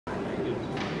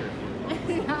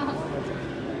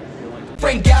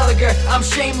Frank Gallagher, I'm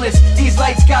shameless. These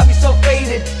lights got me so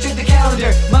faded. Check the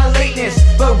calendar, my lateness.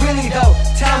 But really though,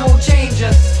 time won't change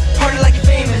us. Party like you're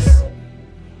famous.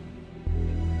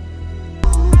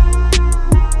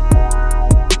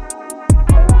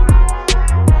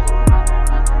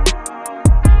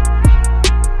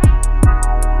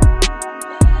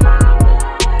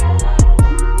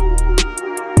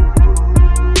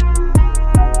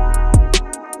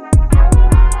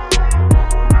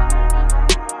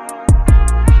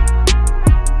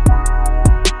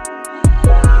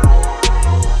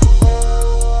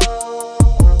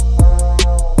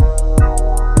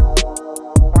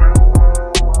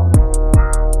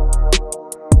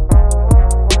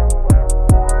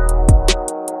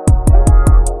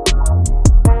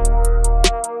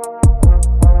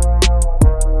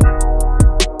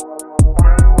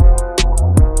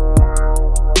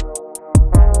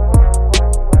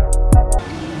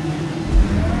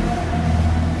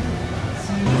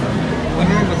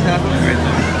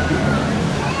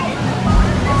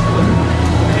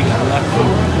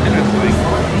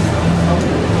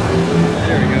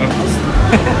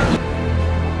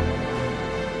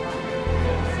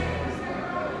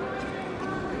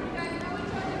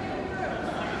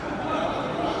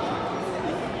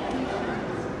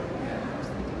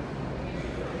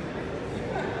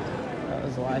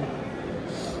 Why?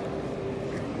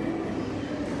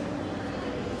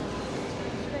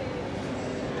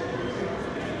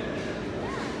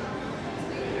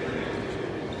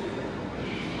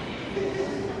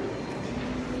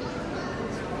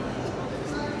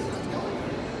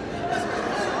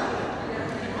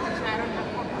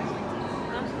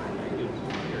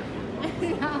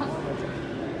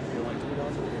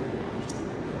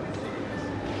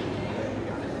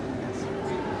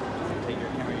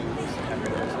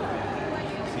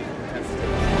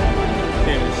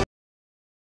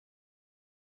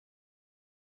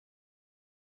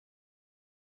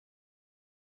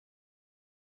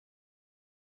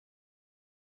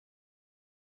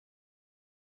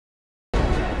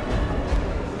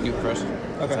 You first.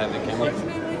 Okay. Have the camera.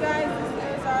 Excuse me, guys.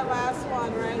 This is our last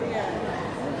one right here.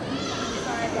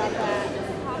 Sorry about that.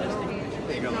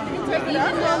 There you go.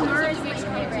 Murr is my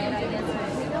favorite.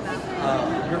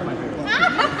 You're my favorite.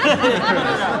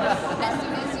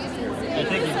 Thank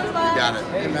you. You Got it.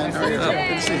 Hey, man. How are you? Good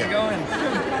to see you. Going.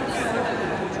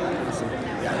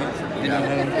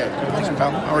 Thanks,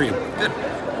 pal. How are you? Good.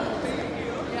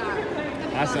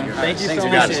 Awesome. Thank you Thanks, so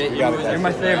you got much. it. You're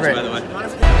my favorite. By the way.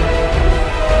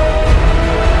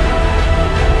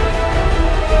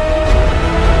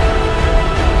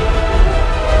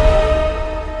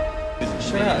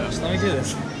 Shut up. Just let me do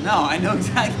this. No, I know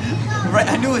exactly. Right,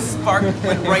 I knew a spark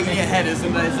went right in your head as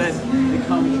soon as I said the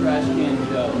common trash can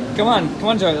Joe. Come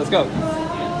on, Joey. Let's go.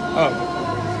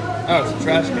 Oh, it's a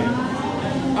trash can.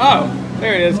 Oh,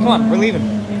 there it is. Come on, we're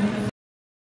leaving.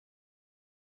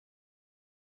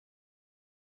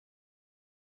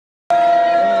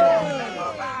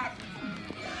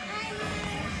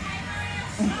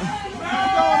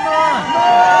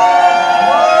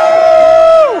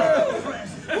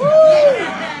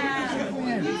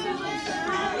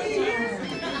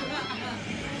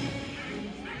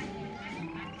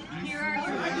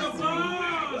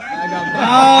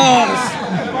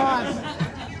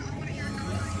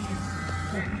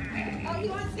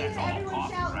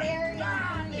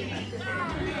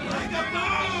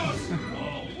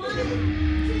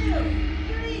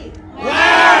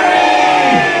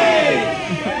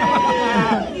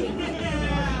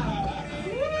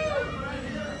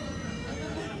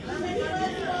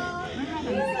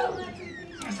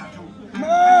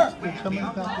 Coming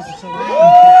back with the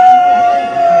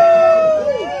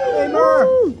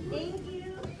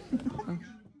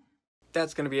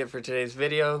That's going to be it for today's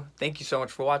video. Thank you so much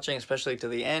for watching, especially to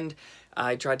the end.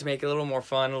 I tried to make it a little more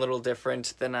fun, a little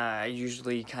different than I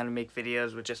usually kind of make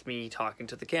videos with just me talking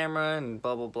to the camera and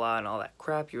blah, blah, blah, and all that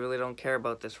crap. You really don't care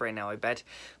about this right now, I bet.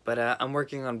 But I'm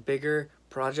working on bigger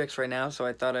projects right now, so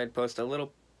I thought I'd post a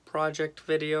little project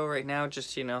video right now,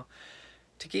 just, you know,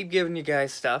 to keep giving you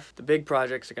guys stuff. The big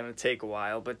projects are going to take a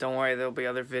while, but don't worry, there'll be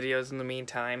other videos in the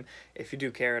meantime, if you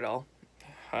do care at all.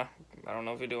 Huh? I don't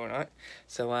know if you do or not.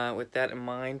 So with that in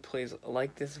mind, please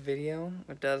like this video.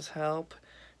 It does help.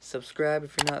 Subscribe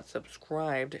if you're not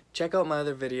subscribed. Check out my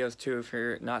other videos too if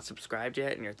you're not subscribed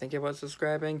yet and you're thinking about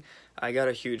subscribing. I got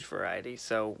a huge variety,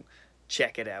 so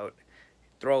check it out.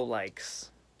 Throw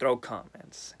likes, throw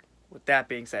comments. With that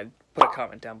being said, put a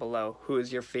comment down below. Who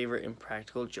is your favorite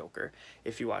Impractical Joker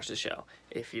if you watch the show?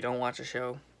 If you don't watch the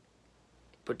show,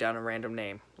 put down a random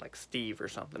name like Steve or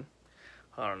something.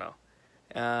 I don't know.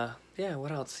 Yeah,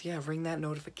 what else? Yeah, ring that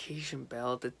notification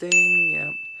bell, the ding,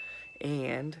 yep.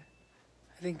 And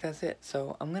I think that's it.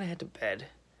 So I'm gonna head to bed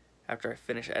after I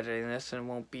finish editing this, and it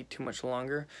won't be too much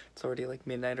longer. It's already like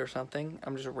midnight or something.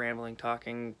 I'm just rambling,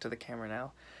 talking to the camera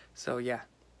now. So yeah,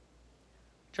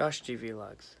 Josh G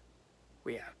Vlogs,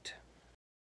 we out.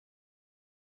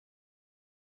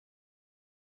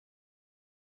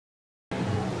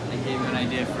 I gave you an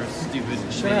idea for a stupid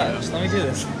Shut up, just let me do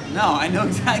this. No, I know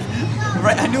exactly.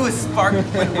 Right, I knew a spark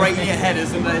went right in your head as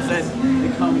soon as I said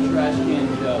the cum trash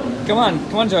can joke. Come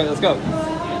on, Joey, let's go.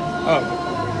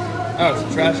 Oh,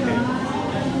 it's a trash can.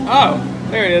 Oh,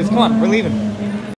 there it is. Come on, we're leaving.